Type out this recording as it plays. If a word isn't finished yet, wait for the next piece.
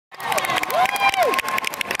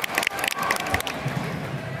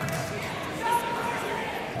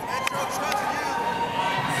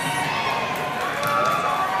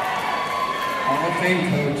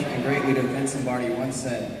Lombardi once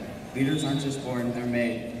said, "Leaders aren't just born, they're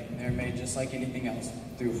made. They're made just like anything else,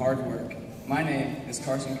 through hard work." My name is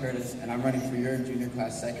Carson Curtis, and I'm running for your junior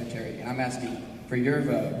class secretary, and I'm asking for your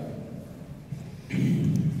vote.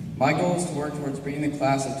 My goal is to work towards bringing the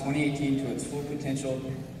class of 2018 to its full potential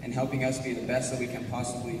and helping us be the best that we can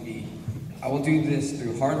possibly be. I will do this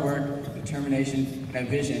through hard work, determination, and a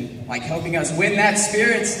vision, like helping us win that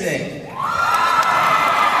spirit stick.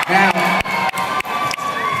 Now,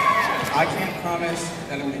 I can't promise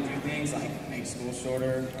that I'm going to do things like make school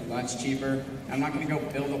shorter or lunch cheaper. I'm not going to go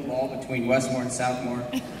build a wall between Westmore and Southmore,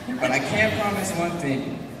 but I can promise one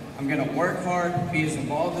thing. I'm going to work hard, be as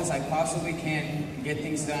involved as I possibly can, and get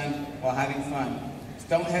things done while having fun. So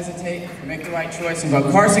don't hesitate, make the right choice, and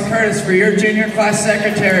vote Carson Curtis for your junior class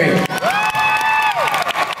secretary.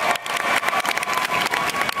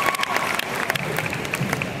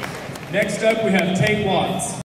 Next up, we have Tate Watts.